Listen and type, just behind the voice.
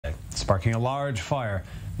sparking a large fire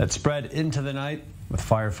that spread into the night, with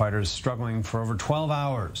firefighters struggling for over 12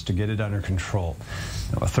 hours to get it under control.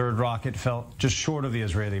 Now, a third rocket fell just short of the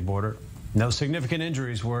Israeli border. No significant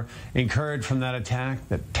injuries were incurred from that attack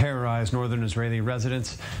that terrorized northern Israeli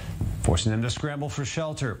residents, forcing them to scramble for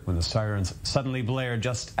shelter when the sirens suddenly blared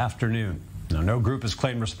just after noon. Now, no group has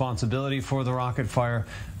claimed responsibility for the rocket fire.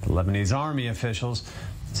 The Lebanese army officials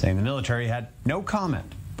saying the military had no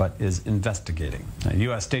comment but is investigating. A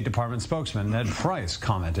U.S. State Department spokesman Ned Price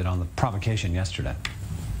commented on the provocation yesterday.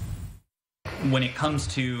 When it comes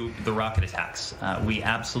to the rocket attacks, we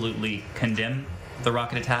absolutely condemn the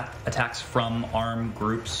rocket attacks from armed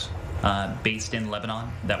groups based in Lebanon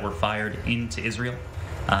that were fired into Israel.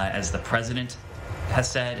 As the president has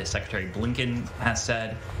said, as Secretary Blinken has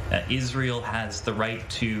said, Israel has the right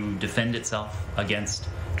to defend itself against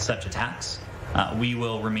such attacks. We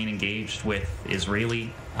will remain engaged with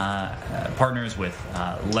Israeli partners, with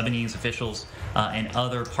Lebanese officials, and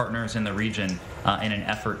other partners in the region in an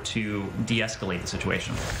effort to de-escalate the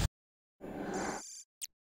situation.